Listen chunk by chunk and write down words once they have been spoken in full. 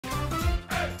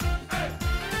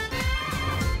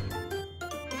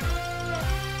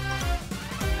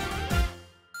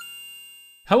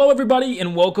Hello everybody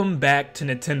and welcome back to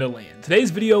Nintendo Land.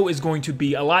 Today's video is going to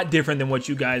be a lot different than what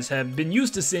you guys have been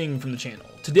used to seeing from the channel.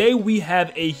 Today we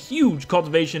have a huge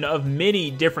cultivation of many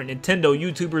different Nintendo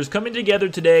YouTubers coming together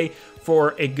today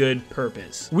for a good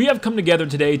purpose. We have come together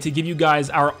today to give you guys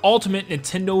our ultimate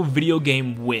Nintendo video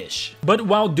game wish. But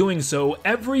while doing so,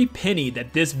 every penny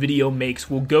that this video makes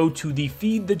will go to the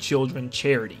Feed the Children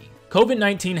charity.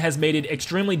 COVID-19 has made it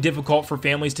extremely difficult for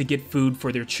families to get food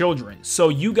for their children, so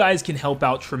you guys can help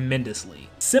out tremendously.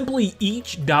 Simply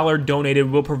each dollar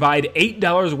donated will provide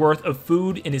 $8 worth of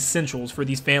food and essentials for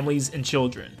these families and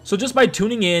children. So just by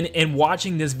tuning in and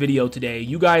watching this video today,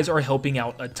 you guys are helping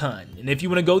out a ton. And if you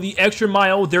want to go the extra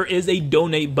mile, there is a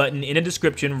donate button in the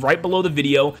description right below the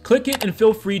video. Click it and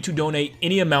feel free to donate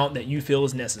any amount that you feel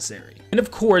is necessary. And of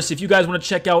course, if you guys want to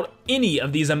check out any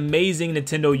of these amazing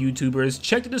Nintendo YouTubers,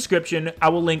 check the description. I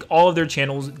will link all of their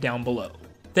channels down below.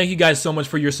 Thank you guys so much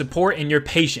for your support and your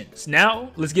patience.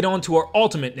 Now, let's get on to our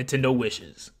ultimate Nintendo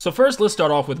wishes. So first, let's start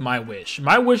off with my wish.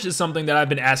 My wish is something that I've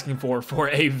been asking for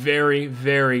a very,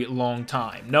 very long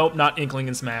time. Nope, not Inkling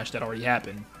and Smash, that already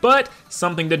happened. But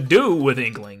something to do with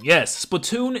Inkling. Yes,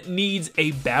 Splatoon needs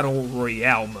a Battle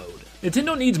Royale mode.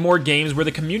 Nintendo needs more games where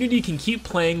the community can keep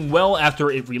playing well after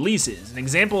it releases. An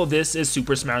example of this is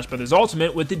Super Smash Bros.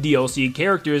 Ultimate with the DLC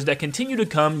characters that continue to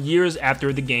come years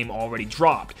after the game already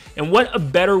dropped. And what a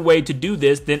better way to do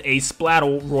this than a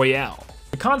Splattle Royale.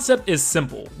 The concept is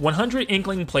simple. 100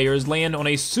 Inkling players land on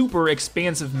a super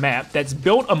expansive map that's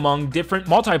built among different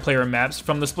multiplayer maps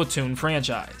from the Splatoon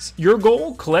franchise. Your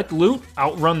goal? Collect loot,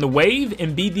 outrun the wave,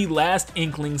 and be the last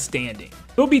Inkling standing.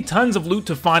 There'll be tons of loot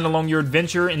to find along your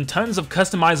adventure and tons of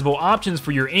customizable options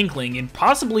for your Inkling, and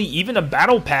possibly even a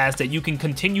battle pass that you can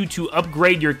continue to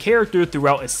upgrade your character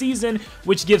throughout a season,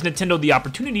 which gives Nintendo the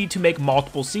opportunity to make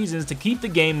multiple seasons to keep the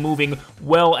game moving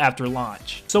well after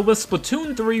launch. So with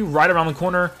Splatoon 3 right around the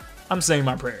corner, I'm saying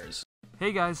my prayers.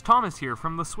 Hey guys, Thomas here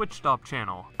from the Switch Stop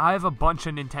channel. I have a bunch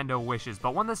of Nintendo wishes,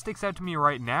 but one that sticks out to me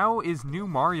right now is new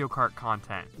Mario Kart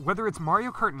content. Whether it's Mario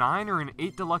Kart 9 or an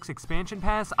 8 Deluxe expansion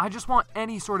pass, I just want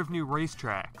any sort of new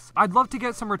racetracks. I'd love to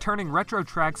get some returning retro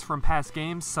tracks from past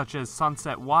games such as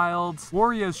Sunset Wilds,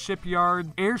 Wario's Shipyard,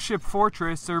 Airship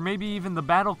Fortress, or maybe even the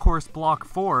Battle Course Block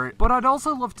Fort, but I'd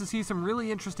also love to see some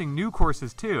really interesting new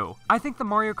courses too. I think the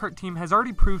Mario Kart team has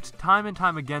already proved time and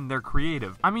time again they're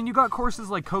creative. I mean, you got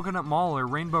courses like Coconut Mall or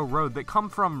Rainbow Road that come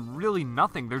from really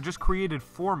nothing. They're just created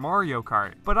for Mario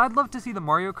Kart. But I'd love to see the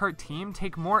Mario Kart team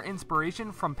take more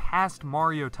inspiration from past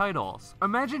Mario titles.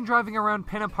 Imagine driving around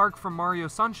Pinna Park from Mario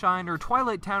Sunshine or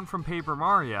Twilight Town from Paper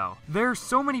Mario. There's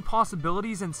so many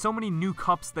possibilities and so many new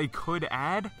cups they could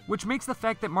add, which makes the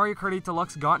fact that Mario Kart 8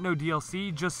 Deluxe got no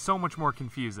DLC just so much more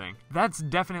confusing. That's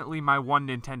definitely my one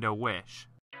Nintendo wish.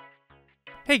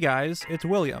 Hey guys, it's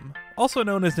William, also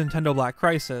known as Nintendo Black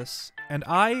Crisis, and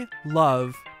I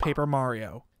love Paper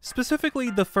Mario. Specifically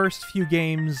the first few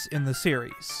games in the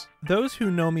series. Those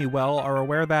who know me well are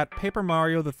aware that Paper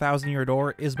Mario the Thousand Year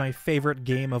Door is my favorite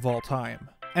game of all time.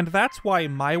 And that's why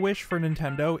my wish for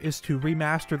Nintendo is to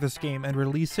remaster this game and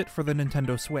release it for the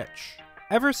Nintendo Switch.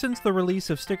 Ever since the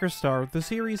release of Sticker Star, the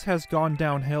series has gone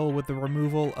downhill with the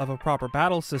removal of a proper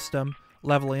battle system,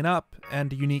 leveling up,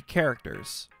 and unique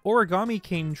characters. Origami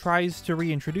King tries to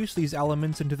reintroduce these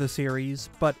elements into the series,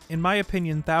 but in my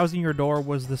opinion, Thousand Year Door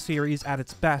was the series at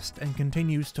its best and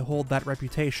continues to hold that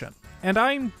reputation. And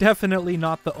I'm definitely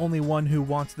not the only one who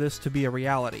wants this to be a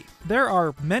reality. There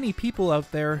are many people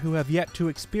out there who have yet to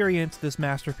experience this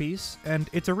masterpiece, and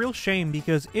it's a real shame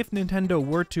because if Nintendo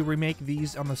were to remake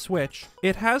these on the Switch,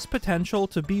 it has potential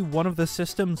to be one of the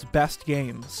system's best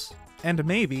games. And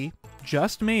maybe,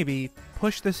 just maybe,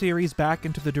 push the series back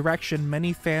into the direction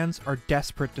many fans are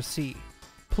desperate to see.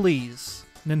 Please,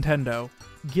 Nintendo,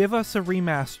 give us a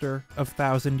remaster of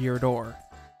Thousand Year Door.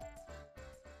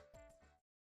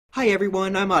 Hi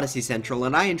everyone, I'm Odyssey Central,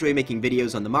 and I enjoy making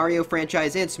videos on the Mario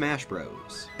franchise and Smash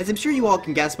Bros. As I'm sure you all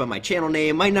can guess by my channel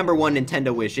name, my number one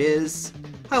Nintendo wish is...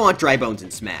 I want Dry Bones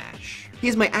in Smash. He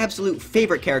is my absolute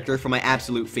favorite character from my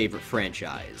absolute favorite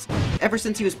franchise. Ever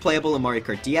since he was playable in Mario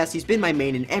Kart DS, he's been my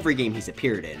main in every game he's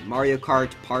appeared in, Mario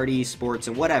Kart, Party, Sports,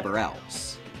 and whatever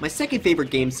else. My second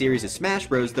favorite game series is Smash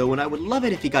Bros though, and I would love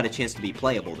it if he got a chance to be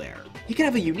playable there. He could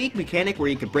have a unique mechanic where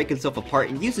he could break himself apart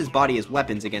and use his body as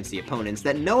weapons against the opponents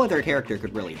that no other character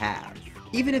could really have.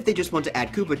 Even if they just want to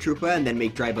add Koopa Troopa and then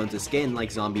make Dry Bones a skin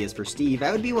like Zombie is for Steve,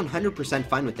 I would be 100%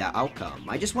 fine with that outcome.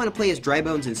 I just want to play as Dry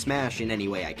Bones in Smash in any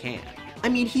way I can. I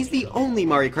mean, he's the only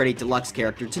Mario Kart 8 Deluxe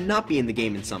character to not be in the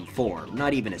game in some form,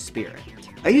 not even a spirit.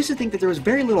 I used to think that there was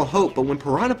very little hope, but when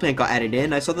Piranha Plant got added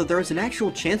in, I saw that there was an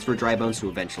actual chance for Dry Bones to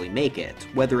eventually make it,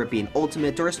 whether it be an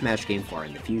Ultimate or a Smash game far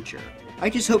in the future. I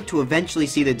just hope to eventually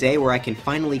see the day where I can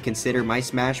finally consider my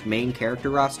Smash main character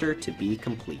roster to be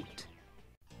complete.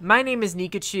 My name is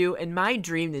Nikachu, and my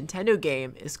dream Nintendo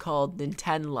game is called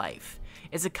Nin10 Life.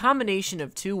 It's a combination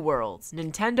of two worlds,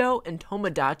 Nintendo and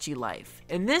Tomodachi Life.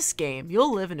 In this game,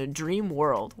 you'll live in a dream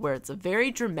world where it's a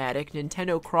very dramatic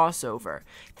Nintendo crossover.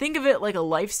 Think of it like a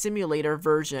life simulator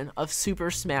version of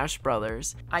Super Smash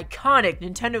Bros. Iconic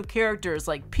Nintendo characters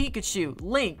like Pikachu,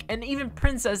 Link, and even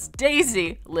Princess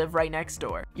Daisy live right next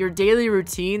door. Your daily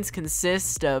routines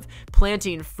consist of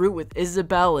planting fruit with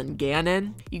Isabelle and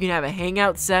Ganon. You can have a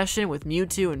hangout session with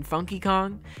Mewtwo and Funky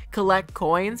Kong. Collect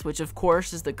coins, which of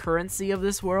course is the currency of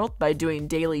this world, by doing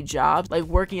daily jobs like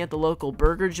working at the local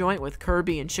burger joint with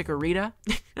Kirby and Chikorita.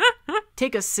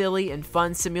 Take a silly and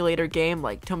fun simulator game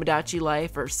like Tomodachi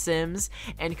Life or Sims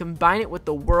and combine it with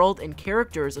the world and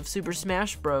characters of Super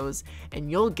Smash Bros. And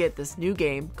you'll get this new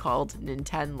game called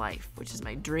Nin10 Life, which is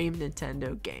my dream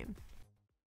Nintendo game.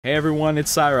 Hey everyone,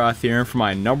 it's Siiroth here, and for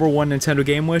my number one Nintendo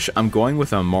game wish, I'm going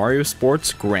with a Mario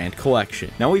Sports Grand Collection.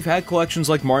 Now, we've had collections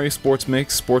like Mario Sports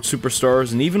Mix, Sports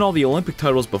Superstars, and even all the Olympic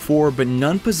titles before, but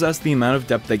none possess the amount of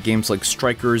depth that games like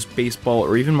Strikers, Baseball,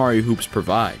 or even Mario Hoops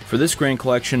provide. For this Grand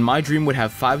Collection, my dream would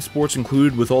have 5 sports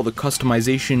included with all the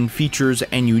customization, features,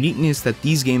 and uniqueness that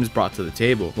these games brought to the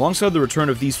table. Alongside the return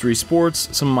of these 3 sports,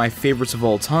 some of my favorites of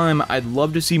all time, I'd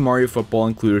love to see Mario Football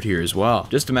included here as well.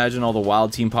 Just imagine all the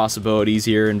wild team possibilities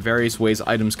here, and various ways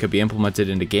items could be implemented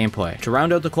into gameplay. To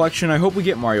round out the collection, I hope we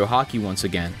get Mario Hockey once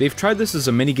again. They've tried this as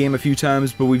a minigame a few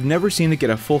times, but we've never seen it get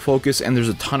a full focus, and there's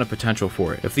a ton of potential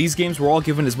for it. If these games were all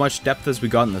given as much depth as we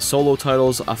got in the solo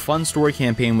titles, a fun story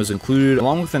campaign was included,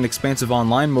 along with an expansive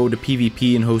online mode to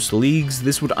PvP and host leagues,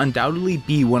 this would undoubtedly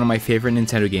be one of my favorite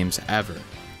Nintendo games ever.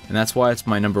 And that's why it's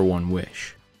my number one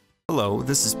wish. Hello,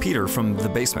 this is Peter from The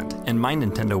Basement, and my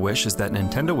Nintendo wish is that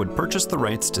Nintendo would purchase the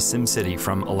rights to SimCity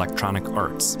from Electronic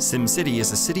Arts. SimCity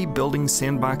is a city-building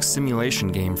sandbox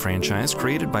simulation game franchise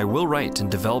created by Will Wright and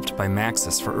developed by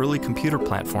Maxis for early computer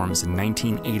platforms in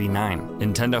 1989.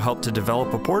 Nintendo helped to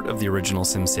develop a port of the original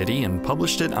SimCity and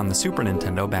published it on the Super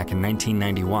Nintendo back in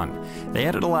 1991. They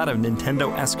added a lot of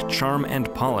Nintendo-esque charm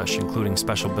and polish, including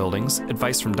special buildings,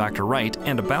 advice from Dr. Wright,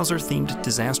 and a Bowser-themed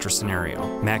disaster scenario.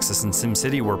 Maxis and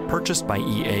SimCity were purchased by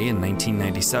EA in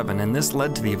 1997, and this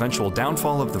led to the eventual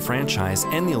downfall of the franchise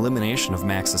and the elimination of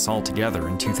Maxis altogether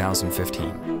in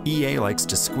 2015. EA likes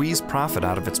to squeeze profit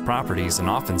out of its properties and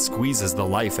often squeezes the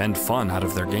life and fun out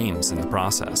of their games in the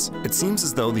process. It seems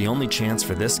as though the only chance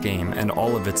for this game and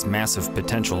all of its massive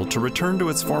potential to return to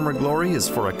its former glory is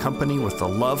for a company with the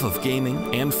love of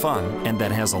gaming and fun, and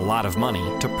that has a lot of money,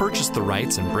 to purchase the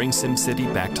rights and bring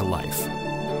SimCity back to life.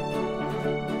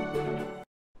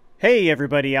 Hey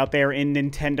everybody out there in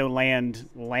Nintendo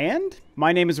Land?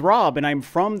 My name is Rob, and I'm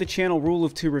from the channel Rule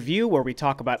of 2 Review, where we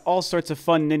talk about all sorts of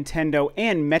fun Nintendo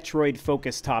and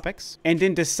Metroid-focused topics. And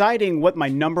in deciding what my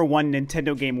number one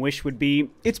Nintendo game wish would be,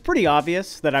 it's pretty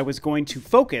obvious that I was going to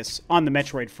focus on the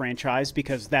Metroid franchise,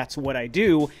 because that's what I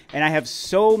do, and I have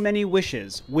so many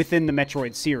wishes within the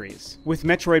Metroid series. With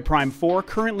Metroid Prime 4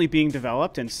 currently being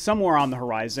developed and somewhere on the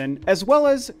horizon, as well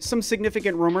as some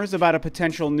significant rumors about a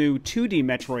potential new 2D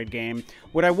Metroid game,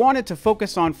 what I wanted to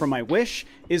focus on for my wish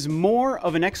is more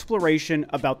of an exploration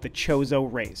about the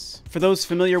Chozo race. For those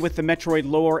familiar with the Metroid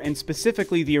lore, and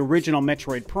specifically the original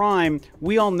Metroid Prime,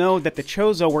 we all know that the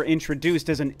Chozo were introduced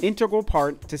as an integral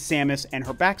part to Samus and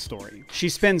her backstory. She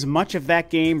spends much of that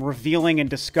game revealing and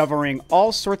discovering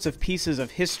all sorts of pieces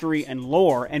of history and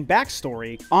lore and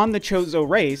backstory on the Chozo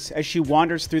race as she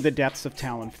wanders through the depths of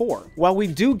Talon 4. While we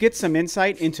do get some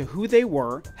insight into who they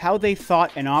were, how they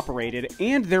thought and operated,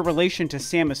 and their relation to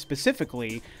Samus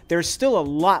specifically, there's still a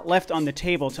lot left on the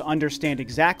table to understand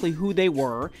exactly who they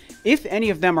were, if any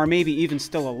of them are maybe even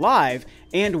still alive,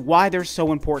 and why they're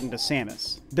so important to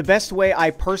Samus. The best way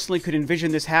I personally could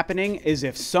envision this happening is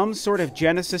if some sort of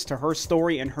genesis to her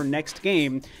story in her next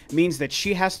game means that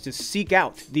she has to seek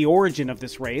out the origin of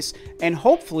this race, and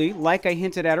hopefully, like I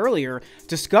hinted at earlier,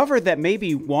 discover that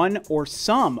maybe one or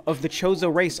some of the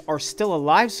Chozo race are still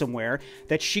alive somewhere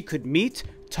that she could meet,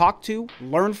 talk to,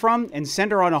 learn from, and send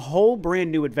her on a whole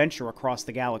brand new adventure across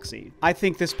the galaxy. I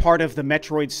think this part of the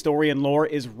Metroid story and lore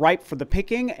is ripe for the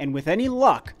picking, and with any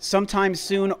luck, sometime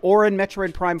soon or in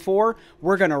Metroid Prime 4,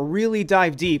 we're gonna really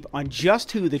dive deep on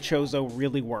just who the Chozo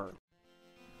really were.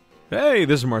 Hey,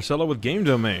 this is Marcelo with Game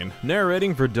Domain,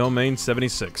 narrating for Domain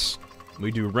 76.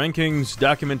 We do rankings,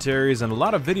 documentaries, and a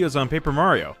lot of videos on Paper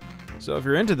Mario, so if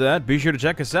you're into that, be sure to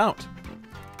check us out.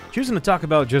 Choosing to talk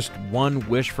about just one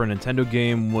wish for a Nintendo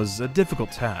game was a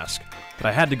difficult task, but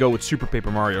I had to go with Super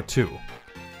Paper Mario 2.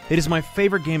 It is my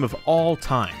favorite game of all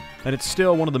time, and it's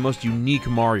still one of the most unique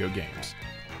Mario games.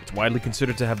 It's widely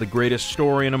considered to have the greatest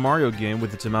story in a Mario game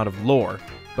with its amount of lore,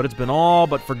 but it's been all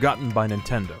but forgotten by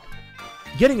Nintendo.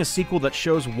 Getting a sequel that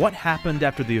shows what happened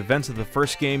after the events of the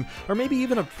first game, or maybe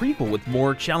even a prequel with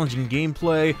more challenging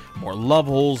gameplay, more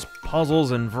levels,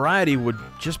 puzzles, and variety would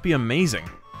just be amazing.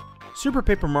 Super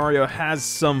Paper Mario has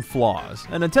some flaws,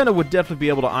 and Nintendo would definitely be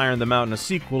able to iron them out in a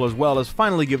sequel as well as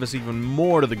finally give us even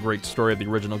more to the great story of the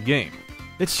original game.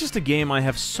 It's just a game I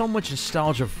have so much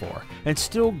nostalgia for, and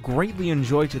still greatly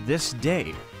enjoy to this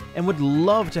day, and would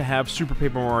love to have Super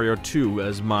Paper Mario 2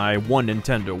 as my one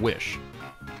Nintendo wish.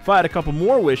 If I had a couple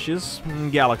more wishes,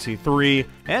 Galaxy 3,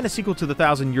 and a sequel to The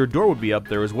Thousand Year Door would be up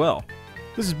there as well.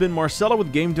 This has been Marcelo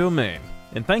with Game Domain,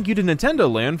 and thank you to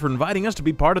Nintendo Land for inviting us to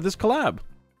be part of this collab.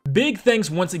 Big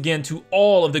thanks once again to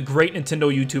all of the great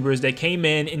Nintendo YouTubers that came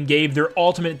in and gave their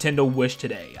ultimate Nintendo wish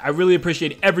today. I really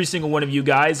appreciate every single one of you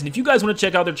guys, and if you guys want to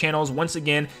check out their channels, once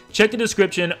again, check the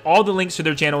description. All the links to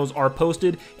their channels are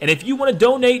posted, and if you want to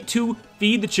donate to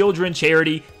Feed the Children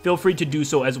charity, feel free to do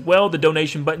so as well. The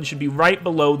donation button should be right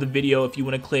below the video if you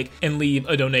want to click and leave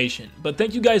a donation. But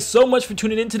thank you guys so much for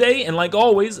tuning in today, and like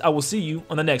always, I will see you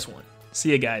on the next one.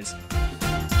 See ya, guys.